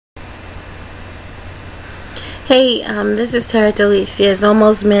Hey, this is Tara Delicia. It's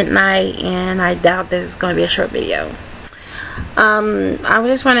almost midnight and I doubt this is going to be a short video. I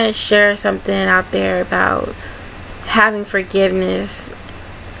just want to share something out there about having forgiveness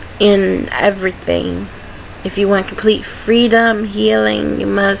in everything. If you want complete freedom, healing, you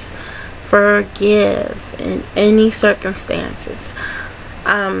must forgive in any circumstances.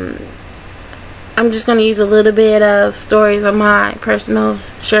 I'm just going to use a little bit of stories of my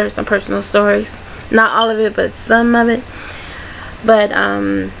share some personal stories. Not all of it, but some of it. But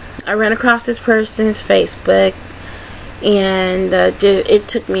I ran across this person's Facebook, and it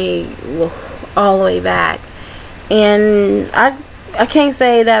took me all the way back. And I can't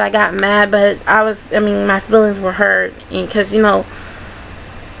say that I got mad, but my feelings were hurt, because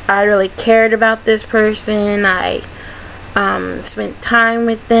I really cared about this person. I spent time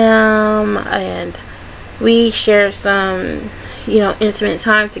with them, and we shared some intimate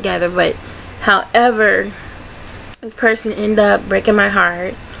time together. But however, this person ended up breaking my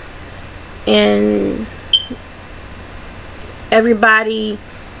heart, and everybody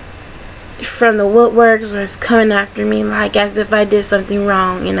from the woodworks was coming after me like as if I did something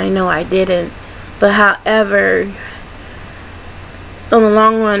wrong, and I know I didn't. But however, in the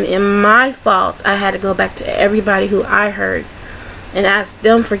long run, in my fault, I had to go back to everybody who I hurt and ask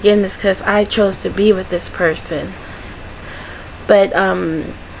them forgiveness, because I chose to be with this person. But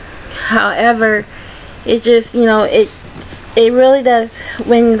however, it just it really does,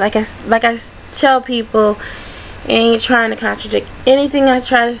 when like I tell people, ain't trying to contradict anything I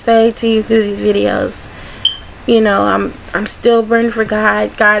try to say to you through these videos. I'm still burning for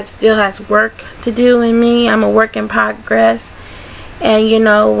God. God still has work to do in me. I'm a work in progress. And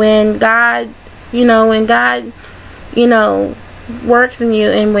when God works in you,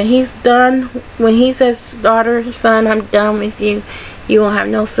 and when He's done, when He says, daughter, son, I'm done with you, you won't have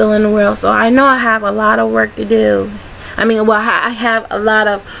no feeling in the world. So I know I have a lot of work to do. I have a lot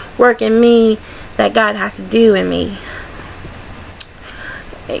of work in me that God has to do in me.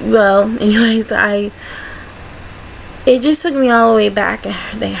 Well, anyways, it just took me all the way back.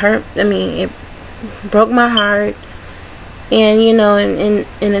 They hurt. It broke my heart, and and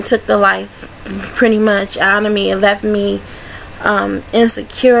it took the life pretty much out of me. It left me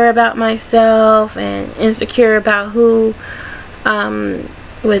insecure about myself, and insecure about who,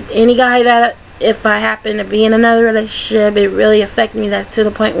 with any guy that, if I happen to be in another relationship, it really affected me. That's to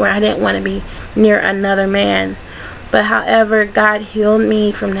the point where I didn't want to be near another man. But however, God healed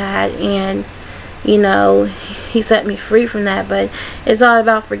me from that, and He set me free from that. But it's all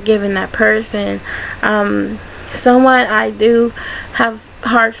about forgiving that person. Somewhat, I do have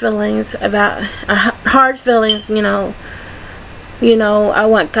hard feelings about I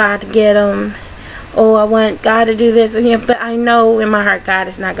want God to get them. Oh, I want God to do this. But I know in my heart God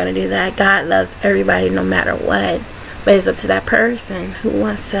is not going to do that. God loves everybody no matter what. But it's up to that person who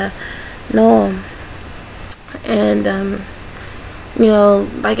wants to know Him. And,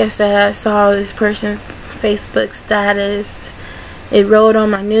 like I said, I saw this person's Facebook status. It rolled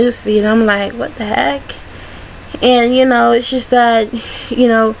on my news feed. I'm like, what the heck? And, it's just that,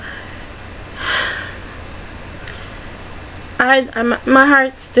 my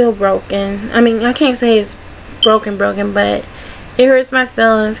heart's still broken. I can't say it's broken, but it hurts my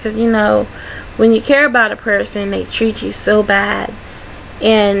feelings, because when you care about a person, they treat you so bad.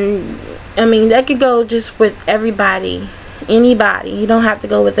 And that could go just with everybody, anybody. You don't have to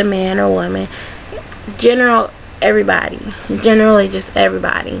go with a man or woman. Generally just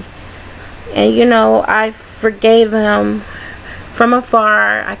everybody. And I forgave them from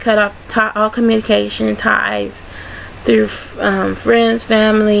afar. I cut off all communication ties through friends,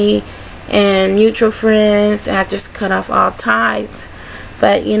 family, and mutual friends. I just cut off all ties.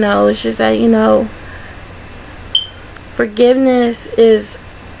 But it's just that forgiveness is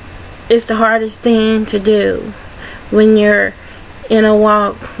the hardest thing to do when you're in a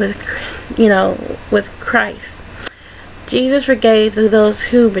walk with Christ. Jesus forgave those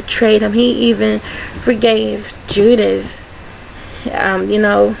who betrayed Him. He even forgave Judas.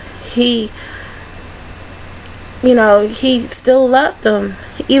 He still loved him.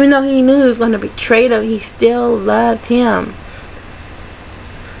 Even though he knew he was going to betray him, he still loved him.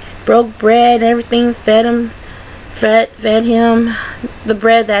 Broke bread, everything, fed him the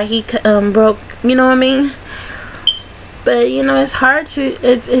bread that he broke. But it's hard to,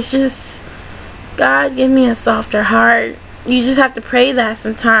 it's just, God, give me a softer heart. You just have to pray that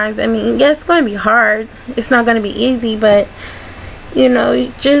sometimes. Yeah, it's going to be hard. It's not going to be easy, but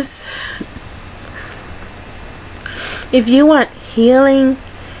just, if you want healing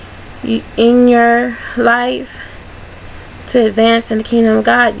in your life, to advance in the kingdom of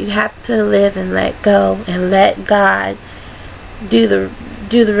God, you have to live and let go and let God do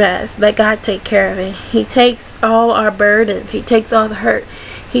the rest. Let God take care of it. He takes all our burdens. He takes all the hurt.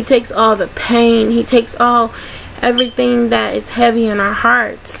 He takes all the pain. He takes everything that is heavy in our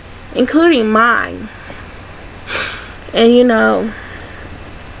hearts, including mine. And you know,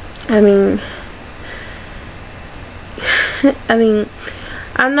 I mean,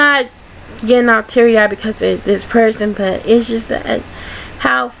 I'm not getting all teary-eyed because of this person, but it's just that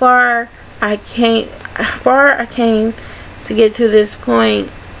how far I came to get to this point.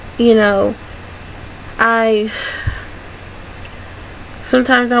 You know,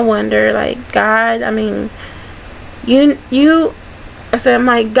 sometimes I wonder, like, God, I mean, I said,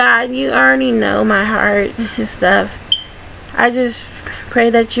 my God, you already know my heart and stuff. I just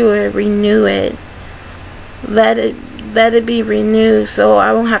pray that you would renew it. Let it be renewed, so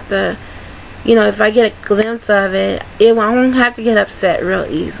I won't have to, you know, if I get a glimpse of it, I won't have to get upset real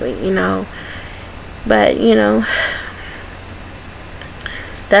easily, you know. But, you know,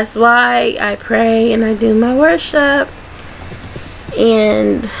 that's why I pray and I do my worship.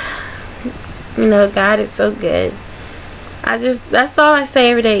 And, you know, God is so good. That's all I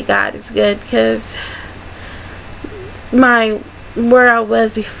say every day. God is good, because where I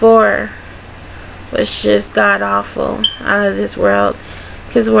was before was just god awful, out of this world.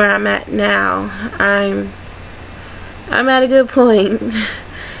 Because where I'm at now, I'm at a good point.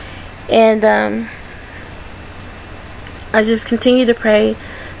 And I just continue to pray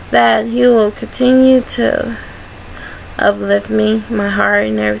that He will continue to uplift me, my heart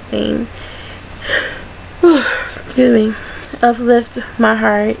and everything. Excuse me. Uplift my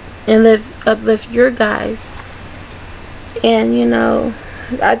heart and uplift your guys. And you know,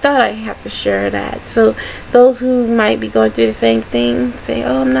 I thought I have to share that, so those who might be going through the same thing say,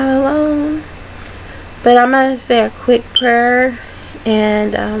 oh, I'm not alone. But I'm going to say a quick prayer,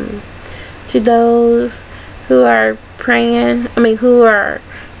 and to those who are praying, who are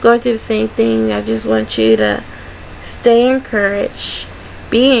going through the same thing, I just want you to stay encouraged,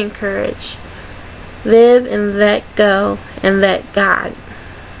 be encouraged, live and let go and let God.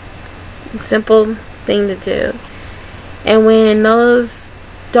 Simple thing to do. And when those,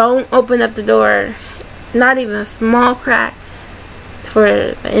 don't open up the door, not even a small crack, for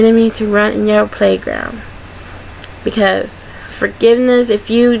the enemy to run in your playground. Because forgiveness,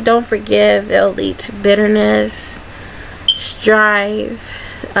 if you don't forgive, it'll lead to bitterness, strife,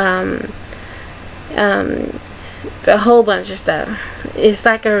 a whole bunch of stuff. It's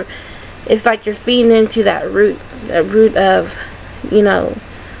like you're feeding into that root of, you know,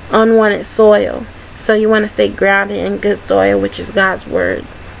 unwanted soil. So you want to stay grounded in good soil, which is God's word.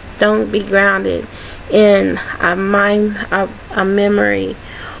 Don't be grounded in a memory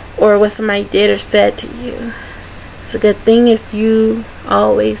or what somebody did or said to you. So the good thing is you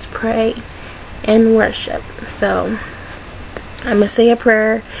always pray and worship. So I'm going to say a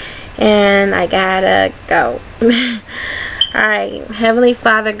prayer and I gotta go. Alright, Heavenly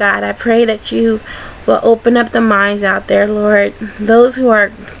Father God, I pray that you will open up the minds out there, Lord. Those who are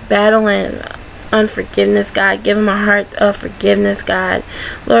battling unforgiveness, God, give them a heart of forgiveness, God.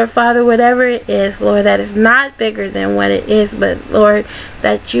 Lord Father, whatever it is, Lord, that is not bigger than what it is, but Lord,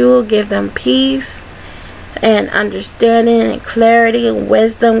 that you will give them peace and understanding and clarity and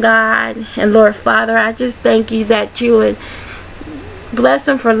wisdom, God. And Lord Father, I just thank you that you would bless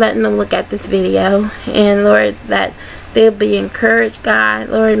them for letting them look at this video, and Lord, that they'll be encouraged, God.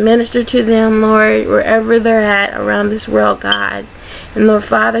 Lord, minister to them, Lord, wherever they're at around this world, God. And Lord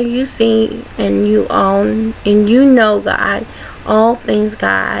Father, you see and you own and you know, God, all things,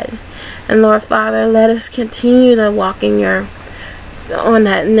 God. And Lord Father, let us continue to walk on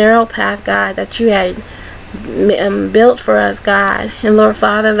that narrow path, God, that you had built for us, God. And Lord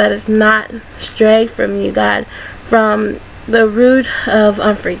Father, let us not stray from you, God, from the root of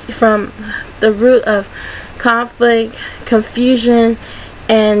conflict, confusion,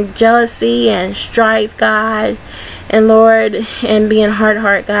 and jealousy and strife, God. And Lord, and being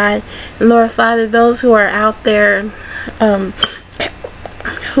hard, God. And Lord Father, those who are out there,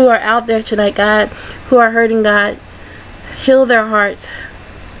 tonight, God, who are hurting, God, heal their hearts.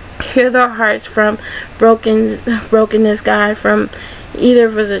 Heal their hearts from brokenness, God, from either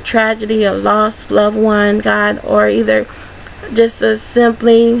if it was a tragedy, a lost loved one, God, or either just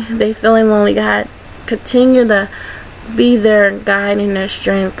simply they feeling lonely, God. Continue to be their guide and their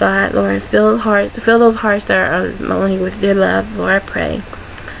strength, God, Lord, and fill those hearts that are lonely with your love, Lord, I pray.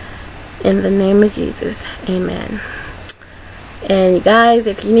 In the name of Jesus, amen. And you guys,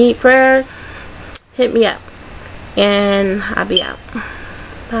 if you need prayer, hit me up, and I'll be out.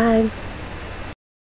 Bye.